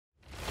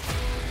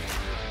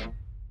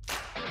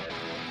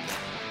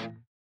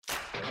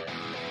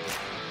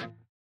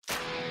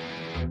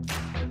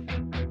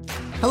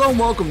Hello and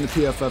welcome to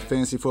PFF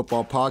Fantasy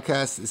Football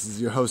Podcast. This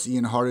is your host,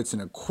 Ian Harditz,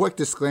 and a quick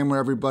disclaimer,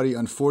 everybody.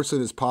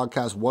 Unfortunately, this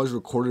podcast was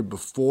recorded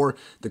before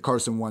the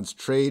Carson Wentz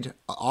trade.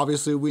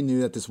 Obviously, we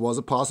knew that this was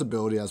a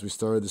possibility as we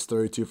started this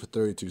 32 for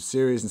 32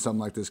 series, and something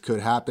like this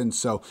could happen.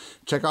 So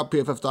check out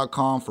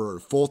PFF.com for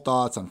full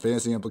thoughts on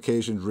fantasy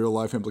implications,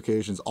 real-life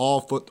implications,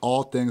 all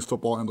things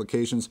football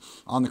implications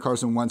on the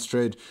Carson Wentz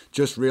trade.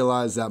 Just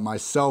realized that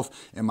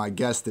myself and my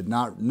guest did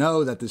not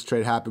know that this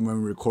trade happened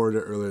when we recorded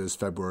it earlier this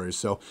February.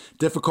 So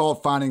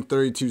difficult finding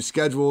 32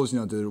 schedules,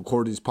 to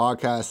record these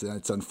podcasts, and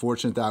it's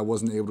unfortunate that I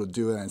wasn't able to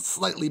do it, and it's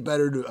slightly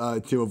better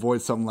to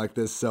avoid something like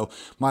this, so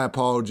my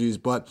apologies,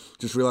 but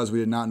just realized we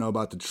did not know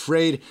about the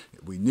trade.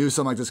 We knew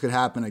something like this could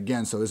happen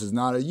again, so this is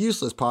not a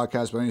useless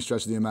podcast by any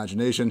stretch of the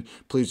imagination.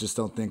 Please just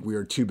don't think we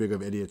are too big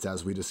of idiots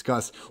as we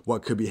discuss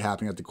what could be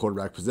happening at the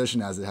quarterback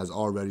position, as it has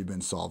already been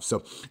solved.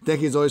 So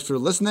thank you as always for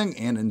listening,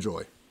 and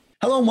enjoy.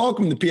 Hello and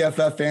welcome to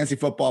PFF Fantasy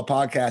Football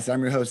Podcast.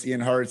 I'm your host,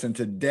 Ian Hartz, and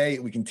today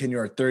we continue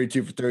our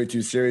 32 for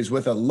 32 series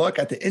with a look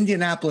at the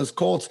Indianapolis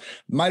Colts.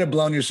 Might have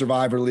blown your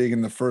Survivor League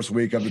in the first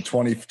week of the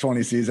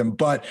 2020 season,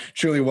 but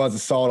truly was a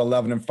solid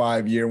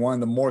 11-5 year. One of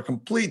the more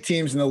complete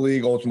teams in the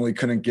league. Ultimately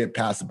couldn't get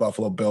past the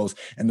Buffalo Bills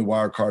in the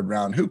wild card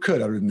round. Who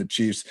could, other than the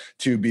Chiefs,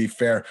 to be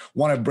fair?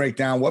 Want to break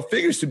down what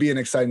figures to be an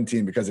exciting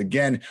team, because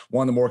again,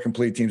 one of the more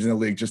complete teams in the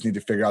league. Just need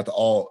to figure out the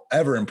all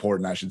ever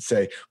important, I should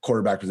say,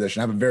 quarterback position.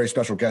 I have a very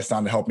special guest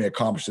on to help me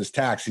accomplish this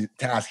task.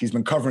 He's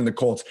been covering the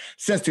Colts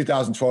since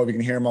 2012. You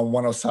can hear him on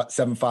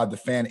 107.5 The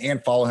Fan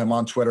and follow him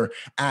on Twitter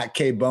at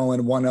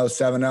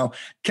KBowen1070.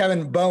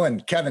 Kevin Bowen.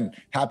 Kevin,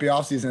 happy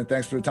offseason and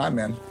thanks for the time,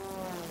 man.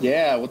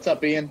 Yeah, what's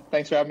up, Ian?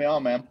 Thanks for having me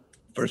on, man.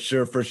 For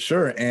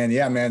sure. And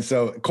yeah, man,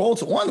 so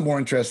Colts, one of the more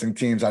interesting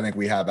teams I think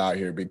we have out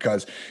here,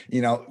 because,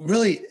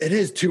 really it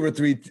is 2 or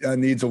 3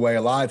 needs away.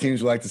 A lot of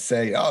teams would like to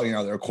say,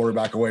 they're a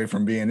quarterback away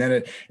from being in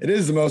it. It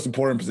is the most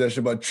important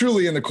position, but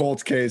truly in the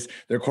Colts case,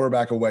 they're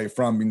quarterback away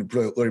from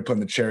literally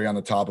putting the cherry on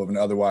the top of an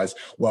otherwise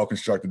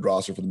well-constructed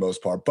roster for the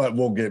most part. But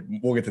we'll get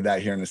to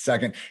that here in a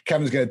second.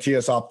 Kevin's going to tee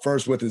us off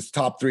first with his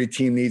top 3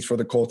 team needs for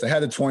the Colts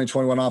ahead of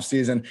 2021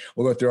 offseason.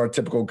 We'll go through our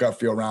typical gut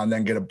feel round,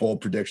 then get a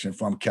bold prediction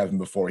from Kevin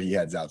before he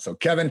heads out. So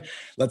Kevin,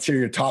 let's hear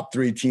your top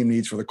 3 team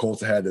needs for the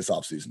Colts ahead this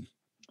offseason.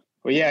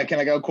 Well, yeah, can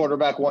I go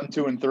quarterback 1,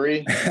 2, and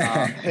 3?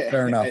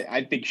 Fair enough.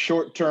 I think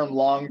short-term,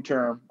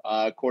 long-term,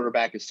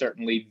 quarterback is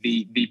certainly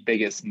the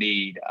biggest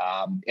need.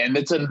 And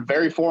it's a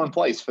very foreign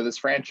place for this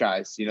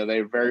franchise.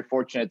 They're very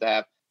fortunate to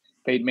have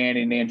Peyton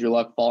Manning and Andrew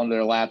Luck fall into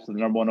their laps with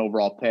the number 1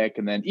 overall pick.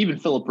 And then even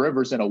Phillip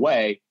Rivers, in a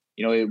way,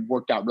 it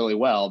worked out really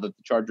well that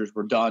the Chargers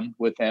were done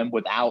with him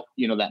without,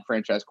 that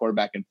franchise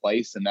quarterback in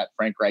place, and that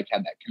Frank Reich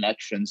had that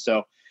connection.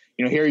 So,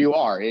 here you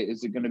are.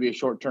 Is it going to be a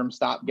short-term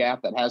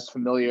stopgap that has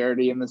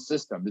familiarity in the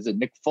system? Is it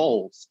Nick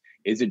Foles?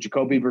 Is it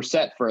Jacoby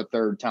Brissett for a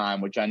third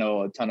time, which I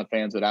know a ton of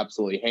fans would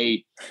absolutely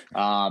hate?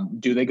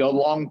 Do they go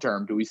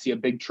long-term? Do we see a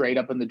big trade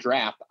up in the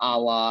draft, a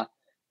la,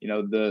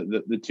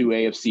 the 2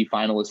 AFC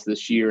finalists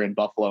this year in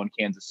Buffalo and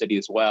Kansas City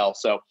as well?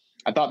 So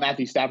I thought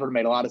Matthew Stafford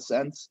made a lot of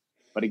sense.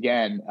 But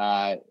again,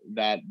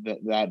 that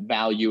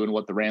value and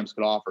what the Rams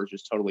could offer is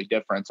just totally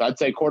different. So I'd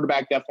say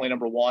quarterback definitely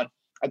number 1.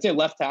 I'd say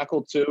left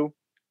tackle 2.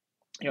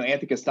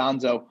 Anthony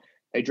Costanzo,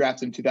 they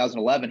drafted in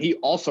 2011. He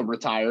also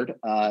retired,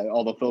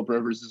 although Phillip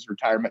Rivers'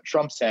 retirement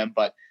trumps him.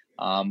 But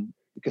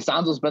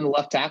Costanzo's been the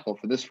left tackle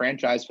for this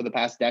franchise for the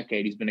past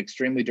decade. He's been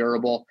extremely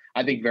durable.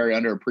 I think very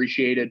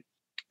underappreciated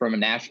from a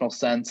national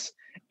sense.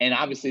 And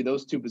obviously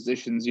those 2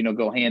 positions,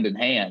 go hand in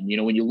hand.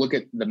 When you look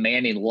at the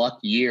Manning Luck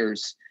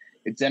years,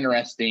 it's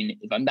interesting.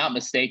 If I'm not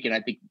mistaken,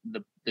 I think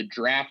the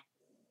draft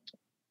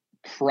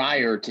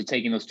prior to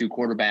taking those 2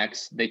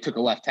 quarterbacks, they took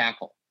a left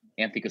tackle.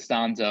 Anthony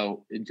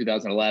Costanzo in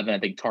 2011. I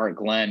think Tarek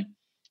Glenn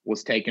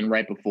was taken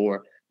right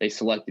before they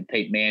selected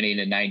Peyton Manning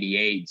in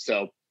 98.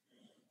 So,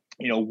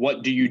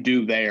 what do you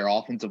do there?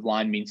 Offensive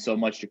line means so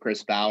much to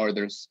Chris Bauer.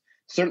 There's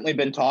certainly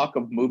been talk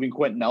of moving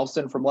Quentin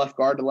Nelson from left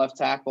guard to left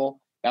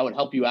tackle. That would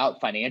help you out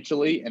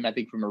financially, and I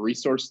think from a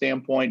resource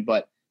standpoint.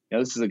 But,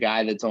 this is a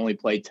guy that's only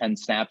played 10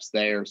 snaps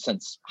there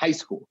since high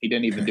school. He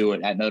didn't even do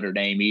it at Notre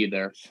Dame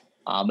either.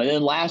 And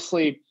then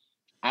lastly,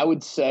 I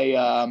would say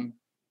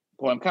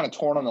I'm kind of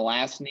torn on the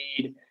last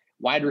need.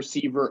 Wide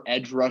receiver,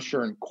 edge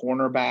rusher, and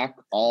cornerback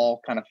all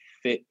kind of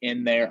fit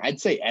in there. I'd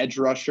say edge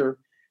rusher,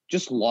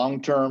 just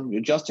long-term.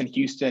 Justin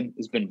Houston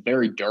has been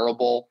very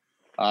durable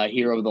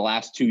here over the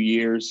last 2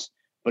 years.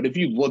 But if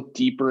you look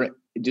deeper,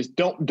 just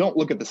don't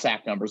look at the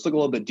sack numbers. Look a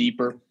little bit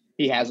deeper.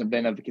 He hasn't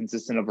been as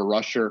consistent of a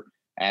rusher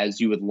as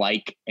you would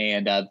like.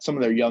 And some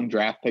of their young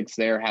draft picks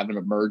there haven't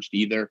emerged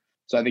either.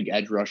 So I think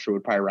edge rusher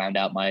would probably round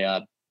out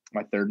my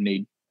my third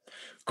need.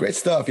 Great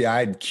stuff. Yeah, I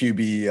had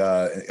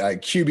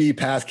QB,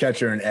 pass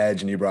catcher, and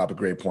edge, and you brought up a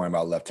great point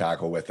about left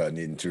tackle with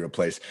needing to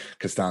replace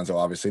Costanzo,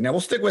 obviously. Now,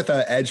 we'll stick with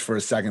edge for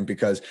a second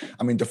because,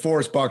 I mean,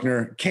 DeForest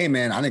Buckner came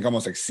in, I think,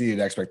 almost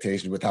exceeded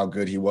expectations with how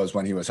good he was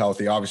when he was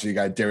healthy. Obviously, you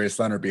got Darius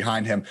Leonard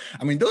behind him.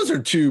 I mean, those are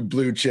two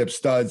blue-chip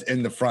studs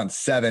in the front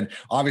seven.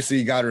 Obviously,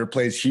 you got to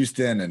replace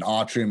Houston and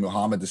Autry and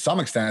Muhammad to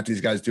some extent if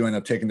these guys do end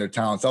up taking their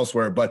talents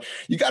elsewhere, but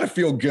you got to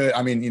feel good,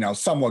 I mean,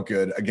 somewhat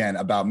good, again,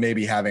 about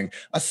maybe having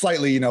a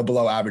slightly,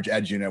 below average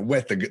edge unit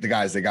with the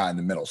guys they got in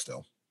the middle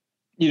still.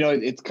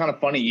 It's kind of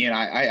funny, Ian.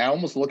 I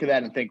almost look at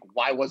that and think,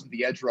 why wasn't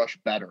the edge rush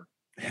better?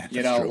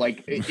 True.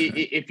 Like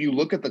if you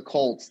look at the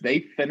Colts,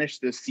 they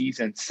finished this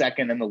season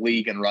second in the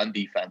league in run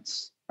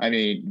defense. I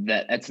mean,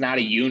 that's not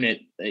a unit.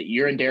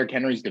 You're in Derrick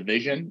Henry's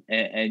division,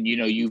 and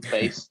you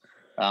face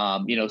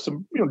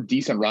some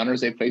decent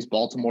runners. They faced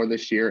Baltimore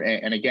this year,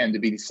 and again, to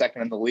be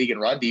second in the league in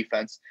run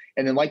defense,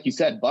 and then like you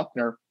said,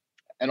 Buckner,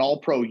 an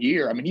all-pro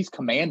year. I mean, he's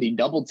commanding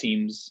double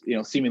teams,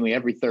 seemingly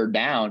every third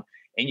down,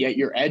 and yet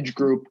your edge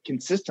group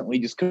consistently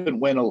just couldn't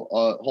win a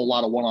whole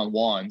lot of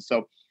one-on-one.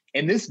 So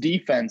in this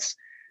defense,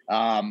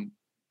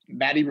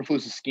 Matt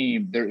Eberflus's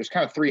scheme, there's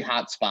kind of three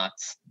hot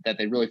spots that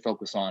they really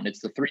focus on.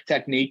 It's the three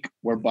technique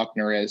where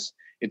Buckner is,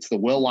 it's the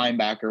will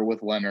linebacker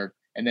with Leonard,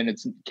 and then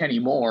it's Kenny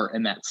Moore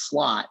in that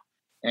slot.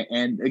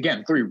 And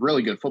again, three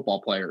really good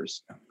football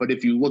players. But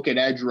if you look at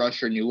edge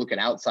rusher and you look at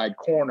outside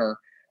corner,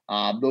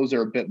 those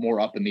are a bit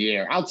more up in the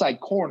air. Outside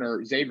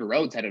corner, Xavier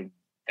Rhodes had a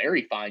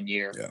very fine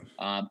year,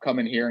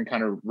 coming here and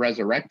kind of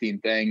resurrecting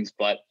things.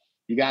 But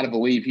you got to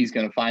believe he's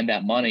going to find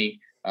that money,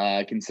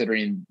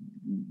 considering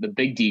the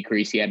big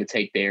decrease he had to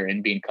take there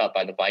and being cut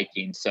by the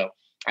Vikings. So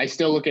I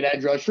still look at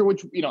edge rusher,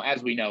 which,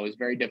 as we know, is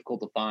very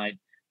difficult to find.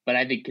 But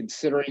I think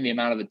considering the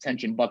amount of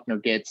attention Buckner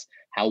gets,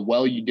 how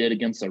well you did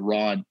against the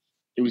run,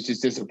 it was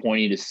just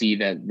disappointing to see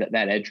that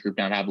edge group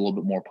not have a little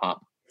bit more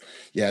pop.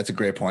 Yeah, it's a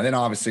great point. And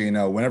obviously,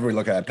 whenever we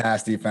look at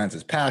pass defense,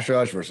 it's pass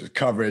rush versus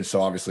coverage.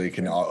 So obviously you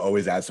can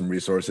always add some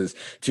resources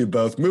to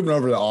both. Moving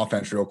over to the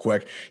offense real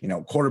quick,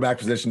 quarterback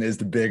position is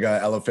the big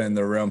elephant in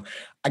the room.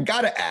 I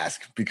got to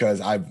ask, because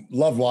I've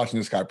loved watching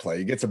this guy play.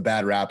 He gets a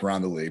bad rap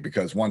around the league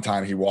because one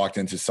time he walked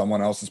into someone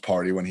else's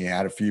party when he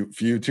had a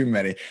few too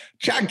many.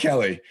 Chad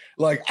Kelly,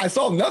 I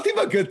saw nothing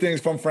but good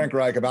things from Frank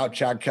Reich about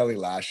Chad Kelly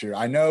last year.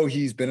 I know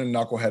he's been a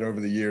knucklehead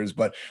over the years,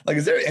 but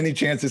is there any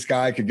chance this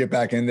guy could get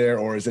back in there,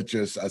 or is it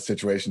just a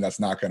situation that's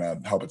not going to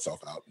help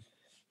itself out?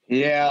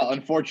 Yeah,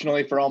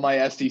 unfortunately for all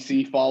my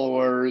SEC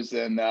followers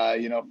and,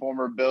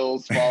 former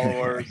Bills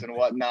followers and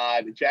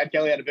whatnot, Chad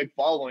Kelly had a big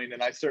following,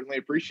 and I certainly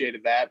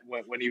appreciated that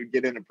when he would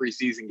get into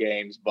preseason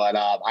games. But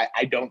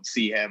I don't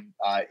see him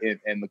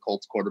in the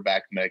Colts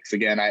quarterback mix.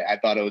 Again, I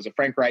thought it was a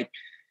Frank Reich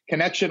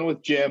connection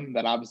with Jim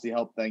that obviously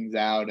helped things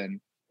out.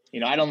 And,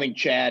 I don't think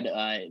Chad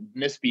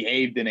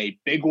misbehaved in a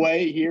big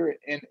way here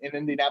in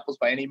Indianapolis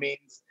by any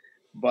means.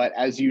 But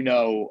as you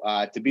know,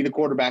 to be the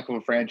quarterback of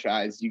a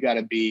franchise, you got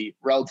to be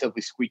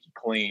relatively squeaky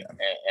clean.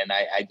 And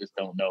I just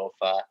don't know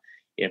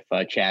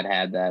if Chad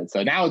had that.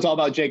 So now it's all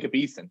about Jacob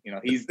Eason.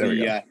 He's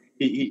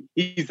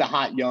he's the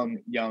hot young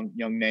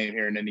name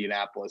here in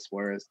Indianapolis.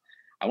 Whereas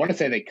I want to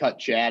say they cut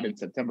Chad in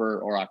September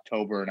or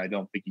October, and I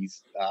don't think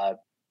he's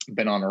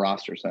been on a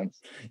roster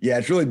since. Yeah,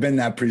 it's really been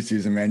that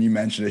preseason, man. You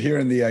mentioned it here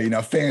in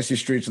the fantasy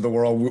streets of the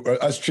world.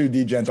 Us true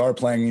D-gents are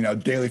playing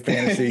daily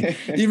fantasy,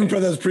 even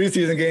for those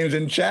preseason games.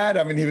 And Chad,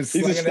 I mean, he's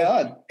a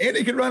stud, and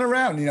he could run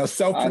around.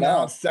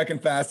 Self-pronounced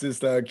second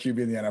fastest QB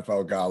in the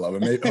NFL. God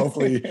love it.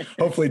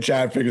 Hopefully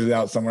Chad figures it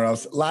out somewhere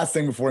else. Last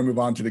thing before we move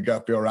on to the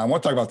gut feel round, I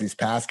want to talk about these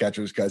pass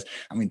catchers because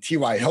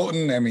T.Y.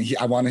 Hilton.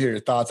 I want to hear your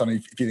thoughts on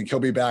if you think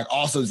he'll be back.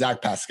 Also,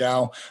 Zach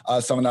Pascal,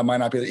 someone that might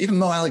not be there. Even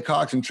Mo Alley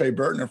Cox and Trey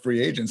Burton are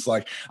free agents.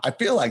 I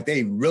feel like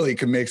they really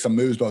could make some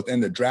moves both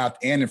in the draft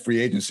and in free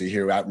agency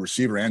here at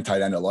receiver and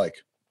tight end alike.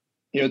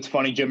 It's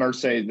funny. Jim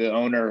Irsay, the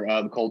owner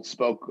of the Colts,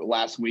 spoke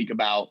last week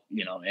about,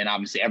 and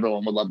obviously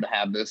everyone would love to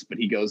have this, but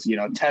he goes,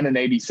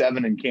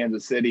 10-87 in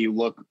Kansas City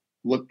look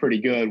pretty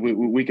good.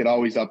 We could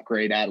always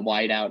upgrade at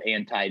wideout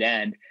and tight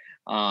end.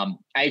 I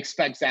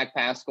expect Zach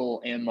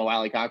Pascal and Mo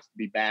Alley Cox to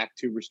be back,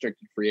 two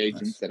restricted free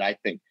agents that I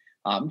think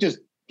just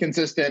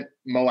consistent.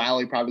 Mo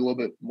Alley probably a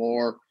little bit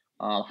more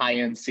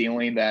high-end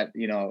ceiling that,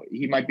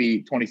 he might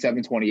be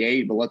 27,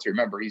 28, but let's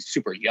remember he's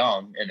super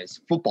young in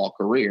his football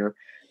career,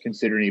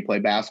 considering he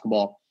played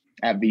basketball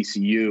at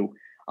VCU.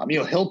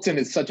 Hilton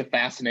is such a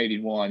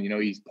fascinating one.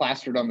 He's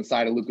plastered on the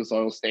side of Lucas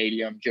Oil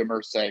Stadium. Jim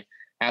Irsay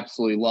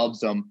absolutely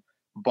loves him,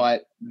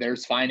 but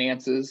there's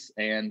finances,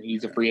 and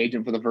he's a free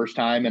agent for the first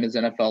time in his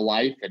NFL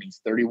life, and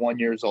he's 31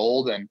 years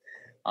old. And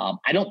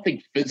I don't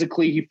think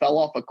physically he fell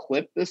off a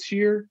cliff this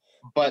year,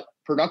 but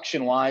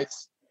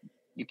production-wise,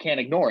 you can't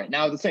ignore it.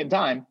 Now, at the same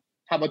time,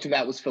 how much of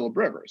that was Phillip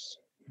Rivers?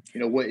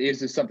 What is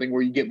this something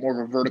where you get more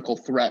of a vertical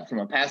threat from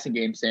a passing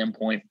game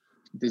standpoint?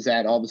 Does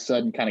that all of a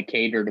sudden kind of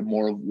cater to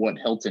more of what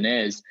Hilton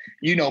is?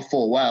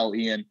 Full well,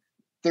 Ian,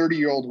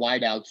 30-year-old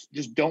wideouts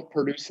just don't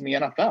produce in the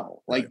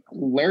NFL.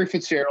 Larry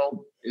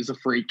Fitzgerald is a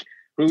freak.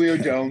 Julio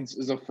Jones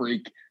is a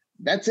freak.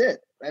 That's it.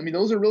 I mean,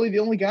 those are really the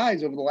only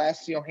guys over the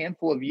last,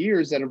 handful of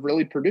years that have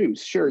really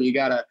produced. Sure, you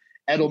got a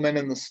Edelman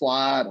in the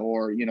slot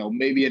or,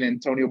 maybe an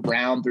Antonio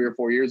Brown 3 or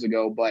 4 years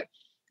ago, but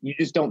you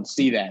just don't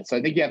see that. So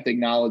I think you have to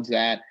acknowledge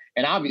that.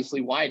 And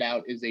obviously,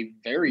 wideout is a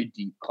very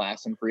deep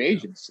class in free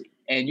agency.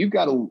 And you've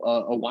got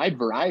a wide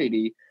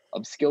variety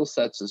of skill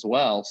sets as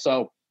well.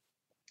 So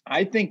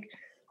I think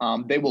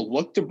they will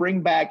look to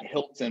bring back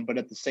Hilton, but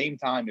at the same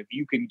time, if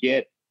you can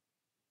get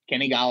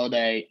Kenny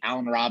Golladay,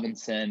 Allen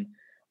Robinson,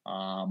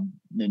 I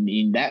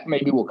mean, that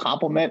maybe will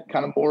complement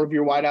kind of more of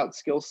your wideout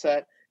skill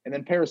set. And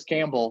then Paris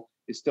Campbell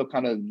is still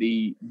kind of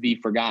the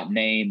forgotten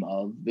name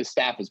of the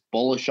staff is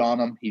bullish on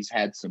him. He's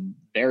had some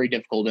very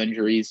difficult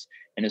injuries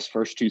in his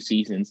first 2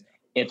 seasons.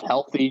 If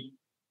healthy,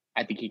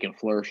 I think he can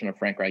flourish in a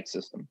Frank Reich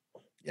system.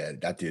 Yeah,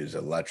 that dude is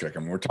electric. I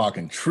mean, we're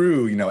talking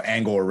true,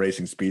 angle or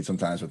racing speed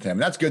sometimes with him.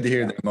 And that's good to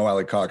hear that Mo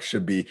Alley-Cox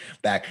should be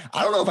back.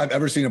 I don't know if I've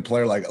ever seen a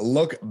player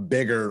look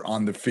bigger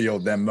on the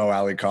field than Mo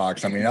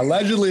Alley-Cox. I mean,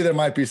 allegedly there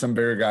might be some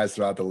bigger guys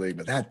throughout the league,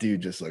 but that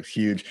dude just looks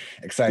huge.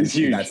 Excited to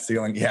see that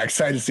ceiling. Yeah,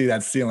 excited to see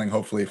that ceiling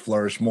hopefully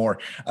flourish more,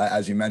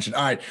 as you mentioned.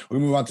 All right, we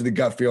move on to the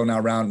gut feel now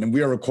round, and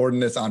we are recording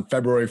this on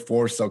February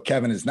 4th. So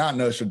Kevin is not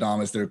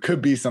Nostradamus. There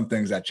could be some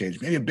things that change,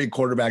 maybe a big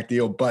quarterback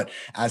deal, but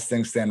as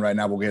things stand right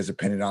now, we'll get his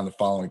opinion on the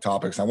following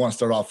topics. I want to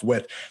start off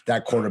with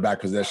that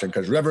quarterback position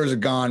because Rivers is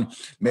gone.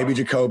 Maybe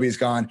Jacoby's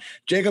gone.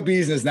 Jacob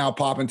Eason is now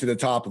popping to the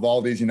top of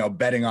all these,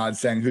 betting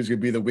odds saying who's going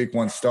to be the week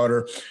 1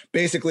 starter.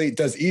 Basically,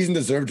 does Eason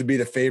deserve to be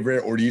the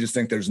favorite, or do you just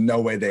think there's no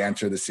way they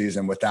enter the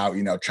season without,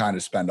 trying to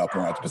spend up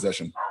more at the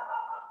position?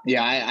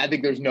 Yeah, I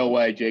think there's no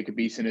way Jacob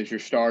Eason is your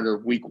starter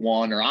week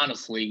 1 or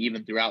honestly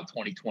even throughout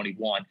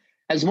 2021.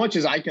 As much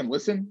as I can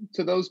listen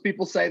to those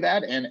people say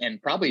that and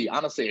probably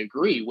honestly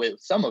agree with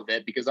some of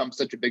it because I'm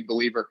such a big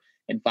believer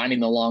in finding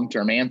the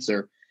long-term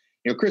answer.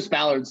 Chris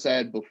Ballard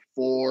said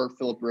before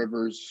Phillip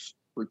Rivers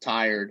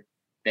retired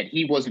that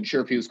he wasn't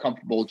sure if he was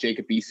comfortable with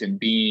Jacob Eason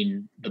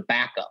being the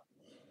backup.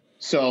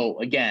 So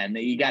again,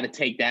 you got to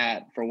take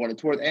that for what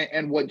it's worth.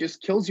 And what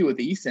just kills you with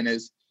Eason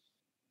is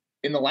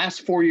in the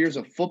last 4 years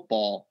of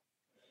football,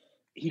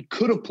 he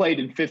could have played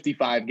in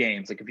 55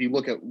 games. Like if you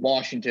look at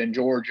Washington,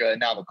 Georgia, and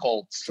now the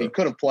Colts, He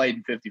could have played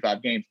in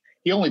 55 games.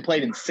 He only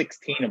played in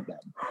 16 of them.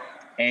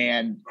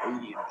 And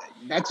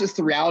that's just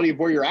the reality of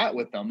where you're at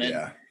with them.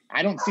 And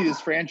I don't see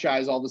this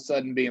franchise all of a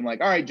sudden being like,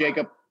 all right,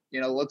 Jacob,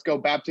 let's go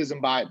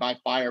baptism by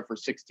fire for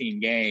 16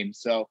 games.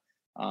 So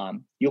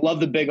you love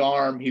the big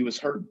arm. He was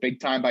hurt big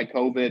time by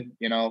COVID.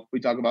 We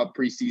talk about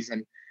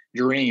preseason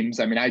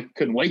dreams. I mean, I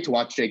couldn't wait to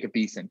watch Jacob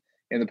Eason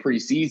in the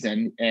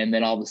preseason. And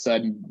then all of a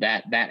sudden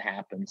that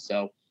happened.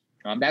 So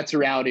that's the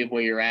reality of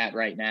where you're at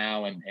right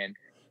now. And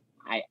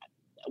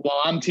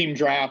while I'm team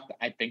draft,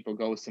 I think we'll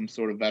go with some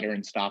sort of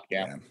veteran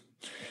stopgap. Yeah.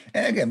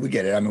 And again, we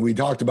get it. I mean, we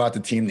talked about the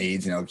team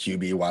needs,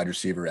 QB, wide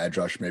receiver, edge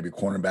rush, maybe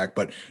cornerback.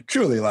 But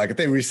truly, if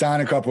they resign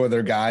a couple of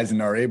their guys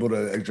and are able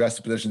to address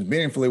the positions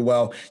meaningfully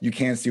well, you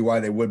can't see why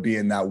they would be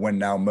in that win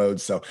now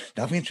mode. So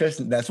that'll be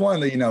interesting. That's one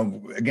of the,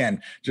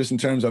 again, just in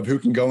terms of who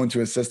can go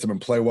into a system and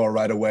play well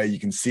right away, you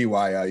can see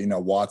why,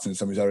 Watson,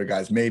 some of these other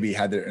guys maybe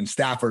and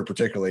Stafford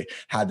particularly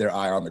had their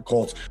eye on the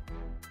Colts.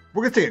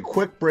 We're going to take a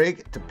quick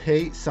break to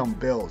pay some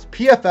bills.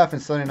 PFF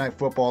and Sunday Night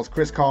Football's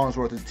Chris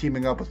Collinsworth is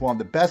teaming up with one of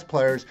the best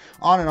players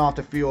on and off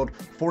the field,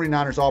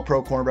 49ers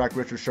All-Pro cornerback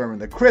Richard Sherman.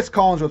 The Chris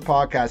Collinsworth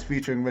podcast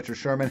featuring Richard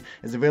Sherman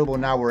is available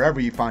now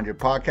wherever you find your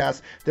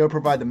podcasts. They will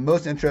provide the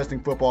most interesting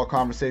football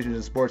conversations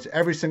in sports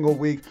every single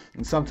week,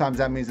 and sometimes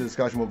that means the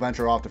discussion will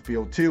venture off the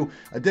field too.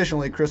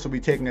 Additionally, Chris will be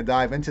taking a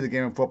dive into the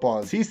game of football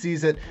as he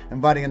sees it,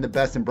 inviting in the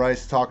best and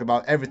brightest to talk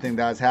about everything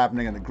that is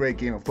happening in the great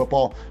game of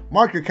football.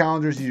 Mark your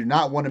calendars. You do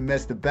not want to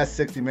miss the best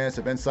 60 minutes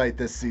of insight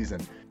this season.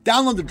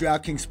 Download the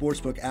DraftKings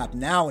Sportsbook app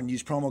now and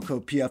use promo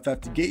code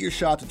PFF to get your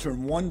shot to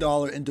turn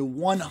 $1 into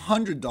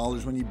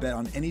 $100 when you bet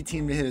on any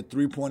team to hit a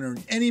three-pointer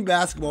in any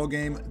basketball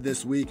game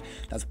this week.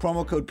 That's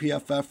promo code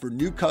PFF for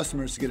new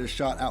customers to get a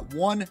shot at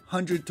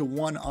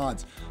 100-1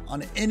 odds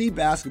on any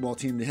basketball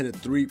team to hit a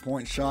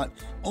three-point shot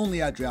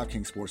only at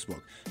DraftKings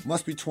Sportsbook.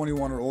 Must be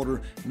 21 or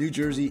older. New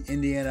Jersey,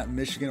 Indiana,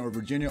 Michigan, or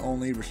Virginia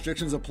only.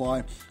 Restrictions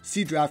apply.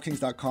 See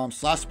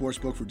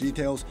DraftKings.com/sportsbook for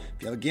details.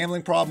 If you have a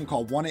gambling problem,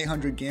 call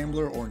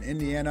 1-800-GAMBLER or in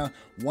Indiana,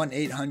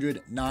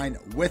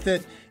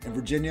 1-800-9-WITH-IT. In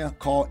Virginia,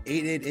 call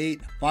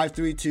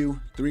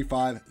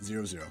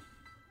 888-532-3500. I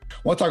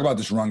want to talk about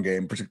this run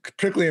game,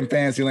 particularly in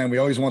fantasy land. We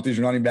always want these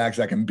running backs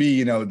that can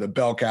be, the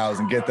bell cows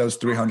and get those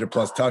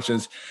 300-plus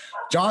touches.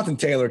 Jonathan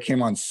Taylor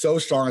came on so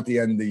strong at the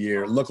end of the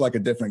year, looked like a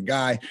different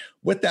guy.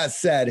 With that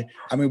said,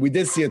 I mean, we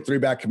did see a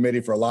 3-back committee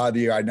for a lot of the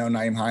year. I know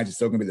Nyheim Hines is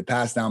still going to be the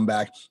pass down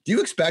back. Do you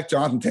expect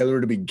Jonathan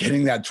Taylor to be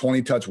getting that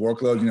 20-touch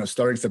workload,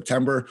 starting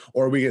September,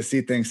 or are we going to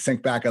see things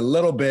sink back a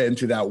little bit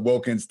into that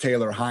Wilkins,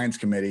 Taylor, Hines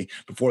committee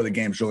before the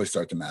games really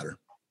start to matter?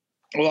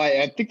 Well,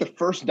 I think the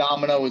first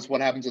domino is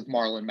what happens with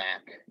Marlon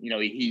Mack.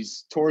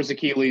 He's tore his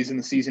Achilles in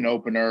the season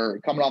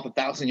opener, coming off a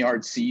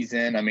 1,000-yard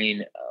season. I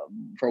mean,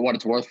 for what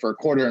it's worth, for a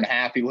quarter and a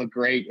half, he looked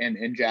great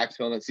in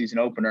Jacksonville in the season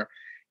opener.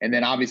 And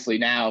then obviously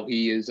now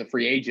he is a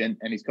free agent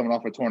and he's coming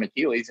off a torn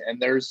Achilles,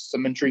 and there's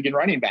some intriguing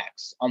running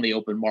backs on the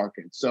open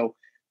market. So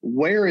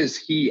where is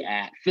he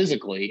at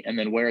physically? And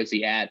then where is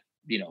he at,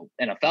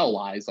 NFL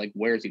wise? Like,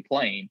 where is he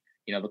playing?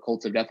 The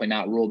Colts have definitely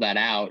not ruled that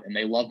out, and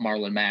they love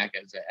Marlon Mack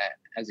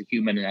as a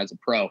human and as a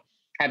pro.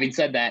 Having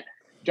said that,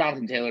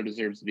 Jonathan Taylor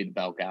deserves to be the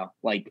bell cow.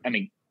 Like, I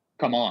mean,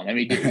 come on. I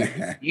mean,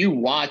 you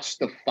watch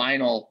the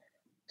final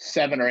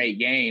 7 or 8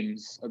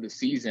 games of the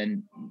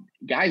season,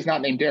 guys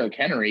not named Derrick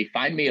Henry,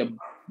 find me a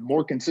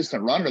more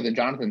consistent runner than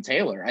Jonathan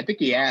Taylor. I think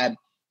he had, I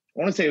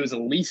want to say it was at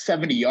least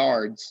 70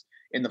 yards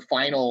in the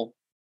final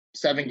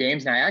 7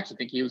 games. And I actually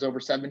think he was over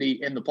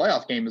 70 in the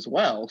playoff game as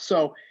well.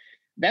 So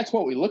that's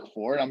what we look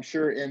for. And I'm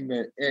sure in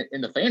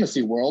the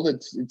fantasy world,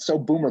 it's so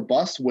boom or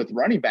bust with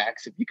running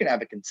backs. If you can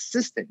have a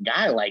consistent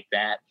guy like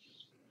that,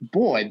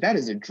 boy, that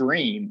is a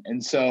dream.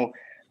 And so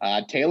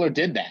Taylor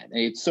did that. And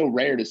it's so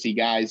rare to see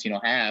guys,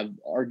 have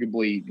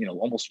arguably,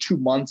 almost 2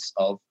 months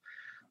of,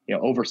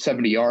 over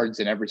 70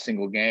 yards in every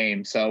single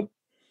game. So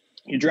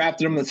you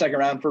drafted him in the second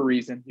round for a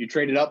reason. You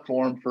traded up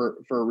for him for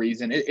a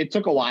reason. It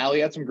took a while. He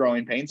had some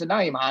growing pains, and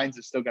Nyheim Hines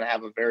is still going to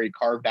have a very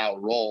carved out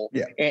role,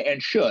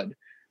 and should.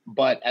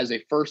 But as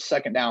a first,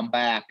 second down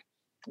back,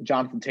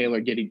 Jonathan Taylor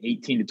getting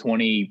 18 to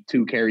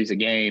 22 carries a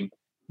game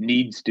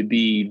needs to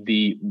be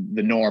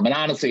the norm. And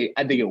honestly,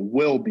 I think it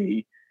will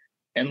be,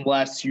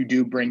 unless you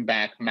do bring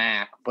back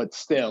Mack. But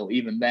still,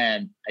 even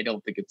then, I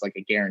don't think it's like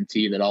a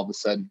guarantee that all of a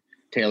sudden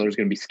Taylor's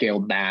going to be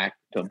scaled back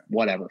to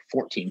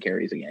 14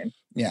 carries a game.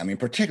 Yeah, I mean,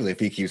 particularly if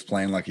he keeps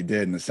playing like he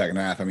did in the second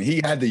half. I mean, he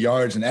had the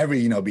yards, and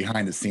every,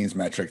 behind the scenes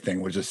metric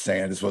thing was just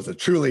saying this was a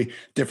truly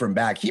different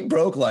back. He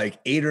broke like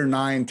 8 or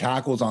 9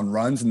 tackles on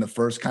runs in the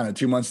first kind of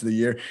 2 months of the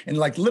year, and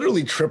like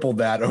literally tripled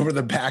that over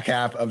the back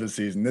half of the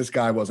season. This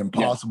guy was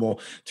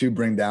impossible to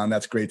bring down.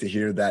 That's great to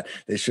hear that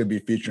they should be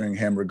featuring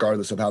him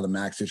regardless of how the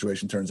Max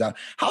situation turns out.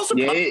 How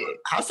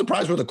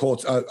surprised were the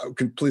Colts?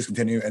 Please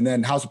continue. And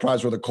then how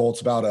surprised were the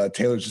Colts about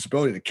Taylor's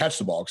disability to catch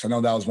the ball? Because I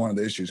know that was one of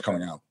the issues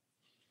coming out.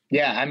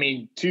 Yeah, I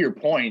mean, to your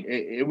point,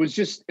 it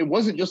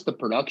wasn't just the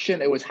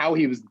production; it was how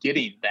he was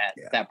getting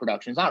that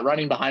production. It's not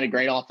running behind a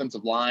great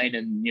offensive line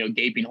and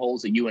gaping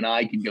holes that you and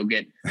I could go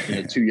get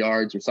 2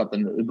 yards or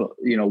something.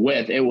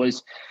 With it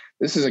was,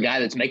 this is a guy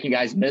that's making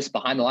guys miss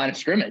behind the line of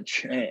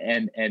scrimmage,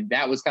 and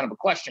that was kind of a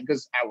question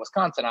because at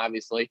Wisconsin,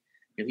 obviously,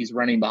 he's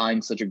running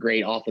behind such a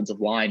great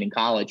offensive line in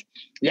college.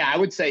 Yeah, I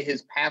would say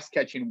his pass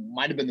catching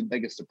might have been the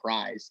biggest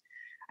surprise.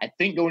 I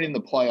think going into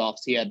the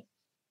playoffs, he had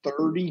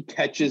 30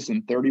 catches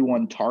and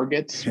 31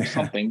 targets or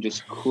something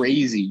just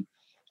crazy.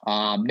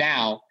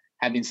 Now,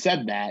 having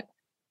said that,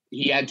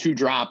 he had 2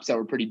 drops that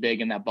were pretty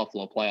big in that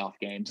Buffalo playoff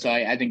game. So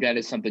I think that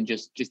is something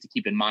just to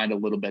keep in mind a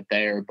little bit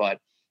there. But,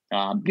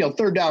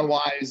 third down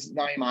wise,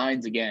 Nyheim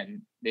Hines,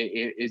 again,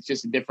 it's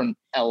just a different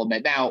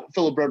element. Now,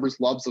 Phillip Rivers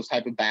loves those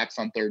type of backs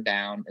on third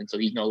down, and so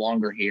he's no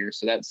longer here.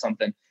 So that's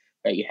something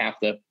that you have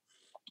to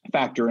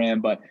factor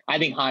in. But I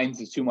think Hines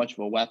is too much of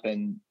a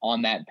weapon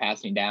on that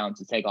passing down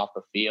to take off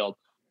the field.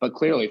 But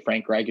clearly,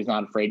 Frank Reich is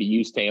not afraid to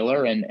use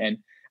Taylor. And I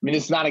mean,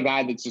 this is not a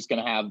guy that's just going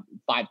to have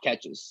 5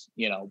 catches,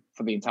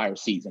 for the entire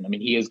season. I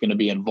mean, he is going to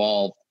be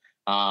involved,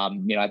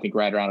 I think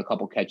right around a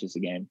couple catches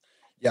a game.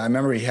 Yeah, I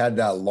remember he had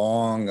that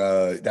long,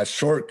 that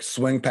short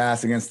swing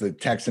pass against the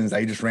Texans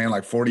that he just ran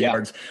like 40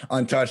 yards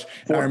untouched.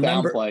 Fourth I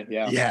remember, down play,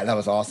 yeah, that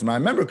was awesome. I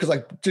remember because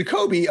like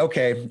Jacoby,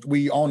 okay,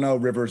 we all know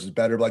Rivers is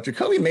better, but like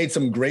Jacoby made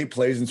some great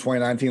plays in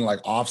 2019, like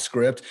off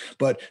script.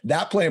 But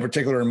that play in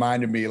particular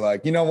reminded me,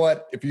 like, you know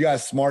what? If you got a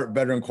smart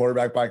veteran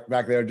quarterback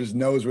back there, just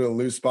knows where the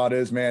loose spot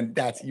is, man,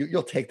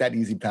 you'll take that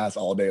easy pass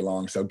all day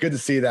long. So good to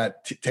see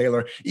that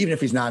Taylor, even if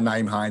he's not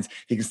Nyheim Hines,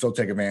 he can still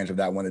take advantage of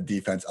that when the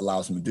defense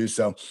allows him to do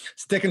so.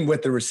 Sticking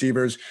with the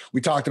receivers, we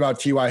talked about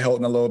T.Y.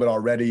 Hilton a little bit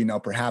already.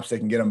 Perhaps they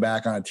can get him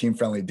back on a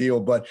team-friendly deal.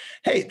 But,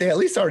 hey, they at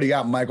least already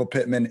got Michael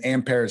Pittman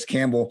and Paris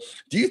Campbell.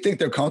 Do you think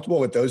they're comfortable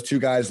with those 2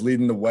 guys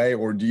leading the way,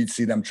 or do you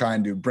see them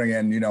trying to bring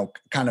in,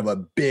 kind of a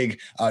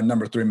big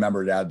number 3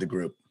 member to add the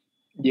group?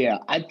 Yeah,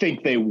 I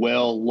think they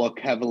will look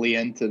heavily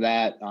into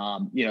that.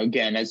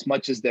 Again, as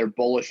much as they're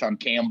bullish on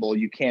Campbell,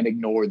 you can't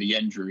ignore the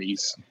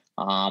injuries.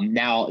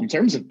 Now, in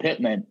terms of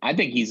Pittman, I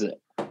think he's got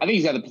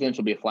the potential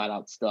to be a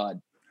flat-out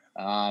stud.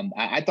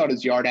 I thought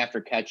his yard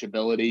after catch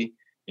ability,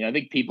 I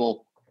think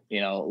people,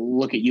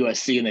 look at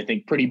USC and they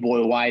think pretty boy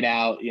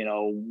wideout,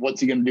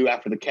 what's he going to do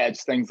after the catch,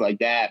 things like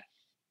that.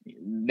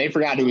 They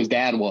forgot who his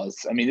dad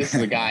was. I mean, this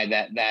is a guy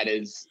that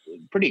is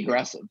pretty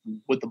aggressive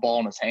with the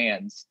ball in his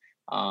hands.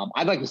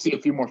 I'd like to see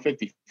a few more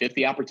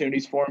 50-50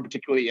 opportunities for him,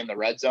 particularly in the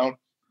red zone.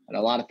 And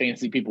a lot of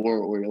fantasy people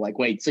were like,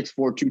 wait, 6'4",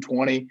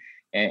 220,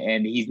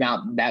 and he's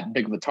not that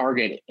big of a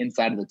target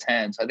inside of the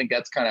 10. So I think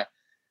that's kind of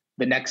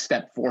the next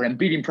step for him.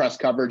 Beating press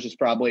coverage is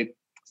probably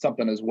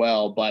something as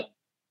well. But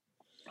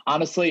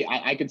honestly,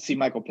 I could see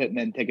Michael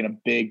Pittman taking a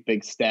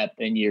big step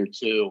in year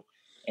 2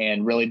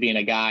 and really being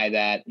a guy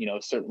that,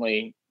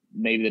 certainly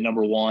maybe the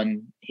number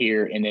 1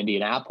 here in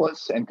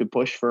Indianapolis and could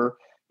push for,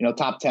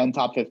 top 10,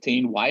 top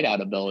 15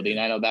 wideout ability. And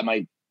I know that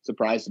might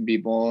surprise some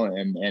people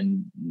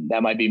and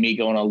that might be me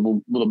going on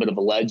a little bit of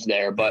a ledge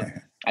there, but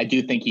I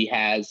do think he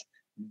has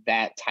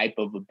that type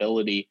of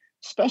ability,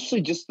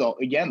 especially just the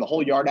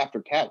whole yard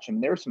after catch. I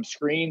mean, there were some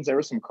screens, there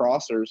were some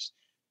crossers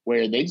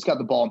where they just got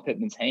the ball in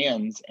Pittman's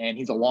hands, and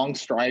he's a long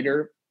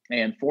strider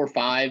and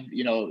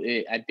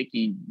 4.5. I think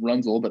he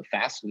runs a little bit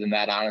faster than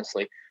that,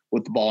 honestly,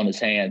 with the ball in his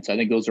hands. So I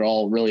think those are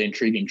all really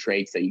intriguing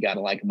traits that you got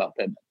to like about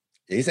Pittman.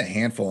 He's a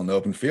handful in the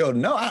open field.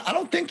 No, I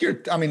don't think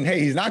hey,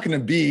 he's not going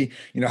to be,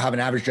 have an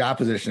average draft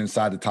position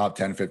inside the top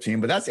 10,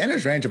 15, but that's in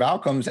his range of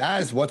outcomes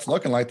as what's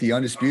looking like the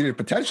undisputed,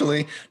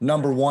 potentially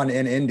number one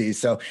in Indy.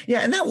 So, yeah,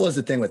 and that was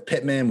the thing with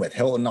Pittman, with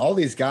Hilton, all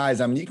these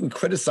guys. I mean, you can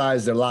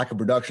criticize their lack of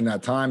production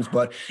at times,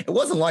 but it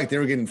wasn't like they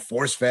were getting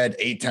force-fed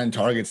 8-10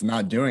 targets and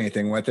not doing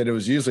anything with it. It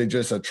was usually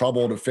just a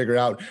trouble to figure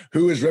out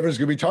who is Rivers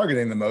going to be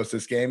targeting the most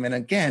this game. And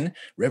again,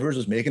 Rivers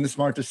was making the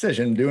smart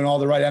decision, doing all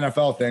the right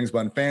NFL things, but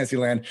in fantasy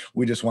land,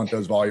 we just want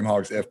those volume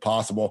hogs if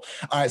possible.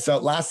 All right, so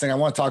last thing, I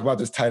want to talk about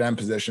this tight end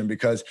position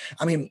because,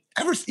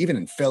 even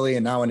in Philly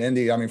and now in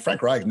Indy,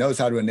 Frank Reich knows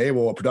how to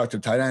enable a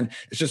productive tight end.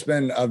 It's just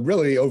been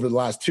really over the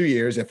last 2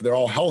 years, if they're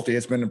all healthy,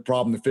 it's been a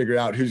problem to figure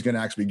out who's going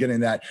to actually be getting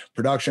that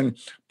production.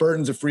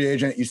 Burton's a free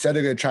agent. You said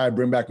they're going to try to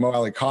bring back Mo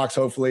Alley-Cox,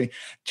 hopefully.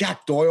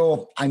 Jack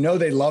Doyle, I know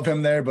they love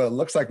him there, but it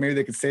looks like maybe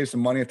they could save some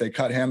money if they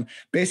cut him.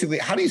 Basically,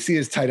 how do you see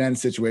his tight end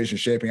situation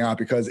shaping out?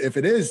 Because if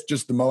it is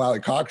just the Mo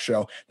Alley-Cox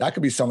show, that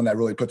could be someone that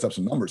really puts up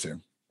some numbers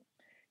here.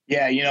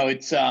 Yeah,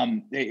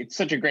 it's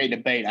such a great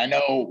debate. I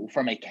know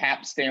from a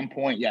cap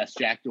standpoint, yes,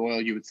 Jack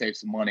Doyle, you would save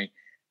some money.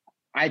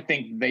 I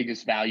think they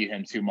just value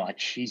him too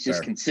much. He's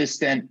just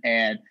consistent.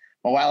 And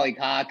Mo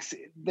Alley-Cox,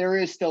 there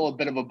is still a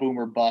bit of a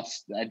boomer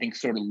bust, I think,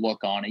 sort of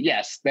look on it.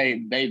 Yes,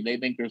 they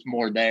think there's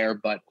more there,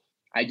 but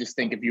I just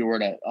think if you were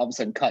to all of a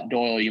sudden cut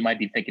Doyle, you might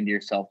be thinking to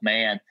yourself,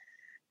 man,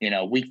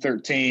 week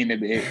 13,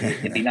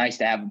 it'd be nice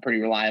to have him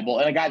pretty reliable.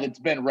 And a guy that's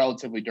been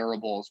relatively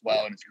durable as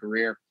well in his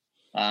career.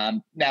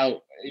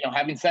 Now,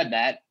 having said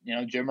that,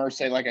 Jim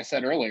Irsay, like I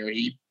said earlier,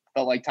 he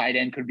felt like tight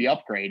end could be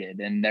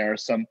upgraded. And there are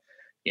some,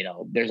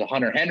 there's a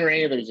Hunter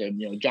Henry, there's a,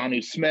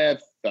 Jonnu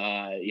Smith,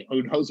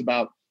 who knows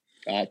about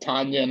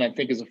Tanyan, I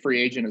think is a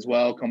free agent as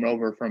well, coming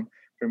over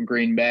from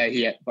Green Bay.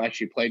 He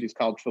actually played his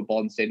college football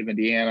in the state of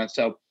Indiana.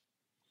 So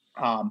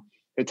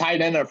the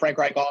tight end of Frank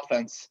Reich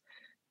offense,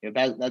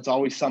 that's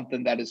always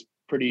something that is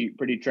pretty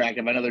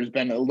attractive. I know there's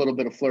been a little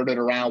bit of flirted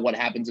around what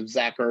happens if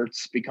Zach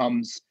Ertz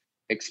becomes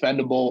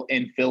expendable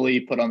in Philly,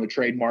 put on the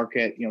trade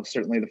market,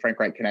 certainly the Frank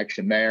Reich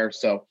connection there.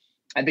 So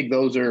I think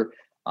those are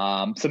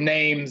some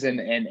names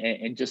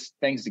and just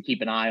things to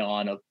keep an eye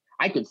on.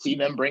 I could see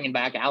them bringing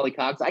back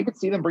Alley-Cox. I could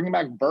see them bringing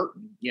back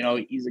Burton.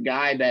 He's a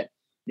guy that,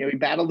 he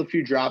battled a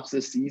few drops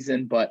this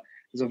season, but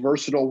is a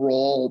versatile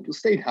role,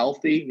 stayed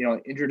healthy,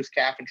 injured his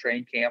calf in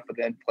training camp, but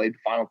then played the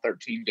final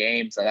 13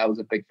 games. So that was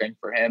a big thing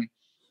for him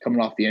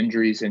coming off the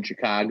injuries in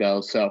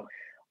Chicago. So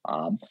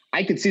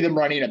I could see them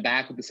running it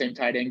back with the same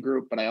tight end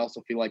group, but I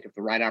also feel like if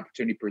the right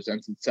opportunity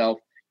presents itself,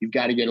 you've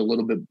got to get a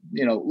little bit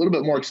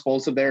more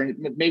explosive there.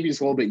 Maybe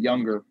just a little bit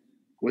younger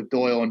with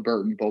Doyle and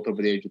Burton, both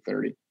over the age of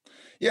 30.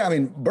 Yeah,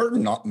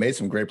 Burton made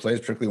some great plays,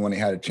 particularly when he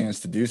had a chance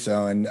to do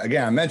so. And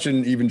again, I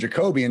mentioned even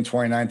Jacoby in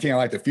 2019. I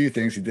liked a few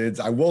things he did.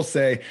 I will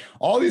say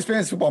all these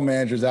fantasy football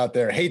managers out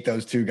there hate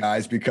those two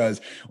guys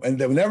because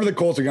whenever the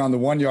Colts are on the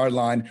 1 yard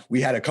line, we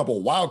had a couple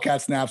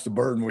wildcat snaps to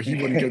Burton where he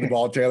wouldn't give the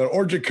ball to Taylor,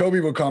 or Jacoby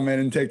will come in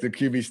and take the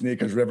QB sneak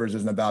because Rivers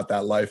isn't about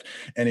that life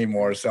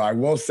anymore. So I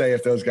will say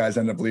if those guys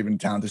end up leaving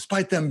town,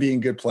 despite them being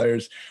good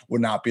players,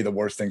 would not be the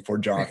worst thing for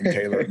Jonathan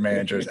Taylor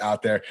managers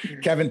out there.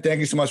 Kevin,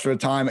 thank you so much for the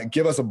time.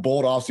 Give us a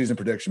bold offseason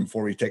prediction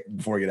before we get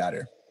out of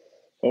here.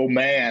 Oh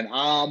man.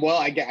 Well,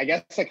 I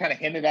guess I kind of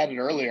hinted at it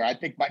earlier. I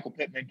think Michael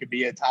Pittman could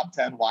be a top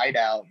 10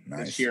 wideout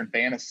this year in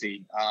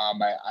fantasy. I'm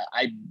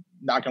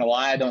not going to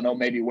lie. I don't know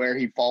maybe where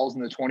he falls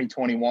in the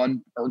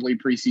 2021 early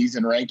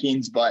preseason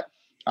rankings, but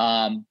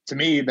to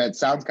me, that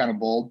sounds kind of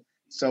bold.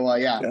 So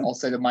I'll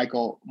say that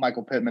Michael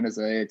Pittman is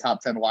a top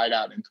 10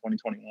 wideout in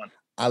 2021.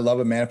 I love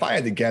it, man. If I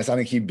had to guess, I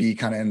think he'd be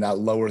kind of in that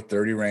lower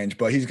 30 range,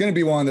 but he's going to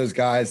be one of those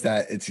guys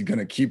that it's going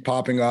to keep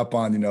popping up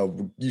on,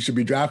 you should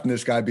be drafting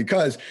this guy,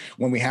 because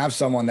when we have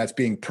someone that's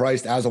being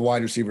priced as a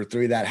wide receiver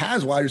 3 that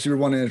has wide receiver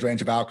 1 in his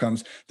range of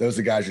outcomes, those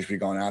are the guys you should be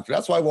going after.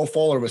 That's why Will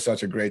Fuller was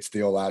such a great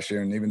steal last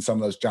year. And even some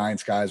of those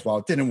Giants guys, while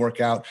it didn't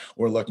work out,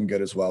 were looking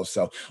good as well.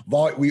 So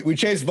we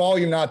chase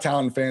volume, not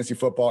talent in fantasy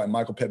football, and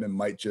Michael Pittman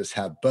might just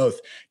have both.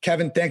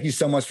 Kevin, thank you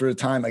so much for the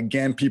time.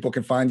 Again, people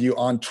can find you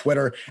on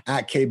Twitter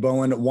at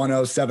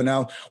KBowen1070.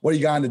 What do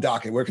you got on the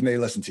docket? Where can they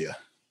listen to you?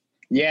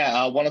 Yeah,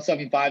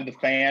 107.5 The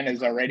Fan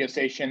is our radio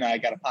station. I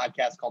got a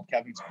podcast called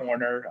Kevin's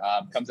Corner.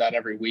 Comes out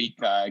every week,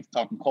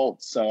 talking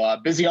Colts. So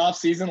busy off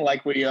season,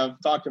 like we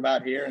have talked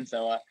about here. And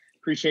so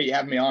appreciate you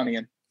having me on,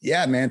 Ian.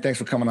 Yeah, man. Thanks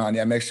for coming on.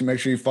 Yeah, make sure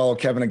you follow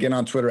Kevin again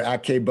on Twitter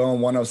at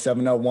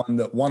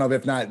KBowen1070, one of,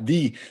 if not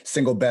the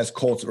single best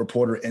Colts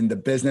reporter in the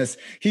business.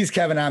 He's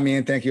Kevin. I'm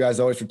Ian. Thank you as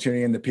always for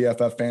tuning in to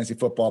PFF Fantasy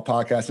Football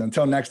Podcast. And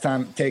until next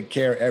time, take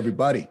care,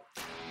 everybody.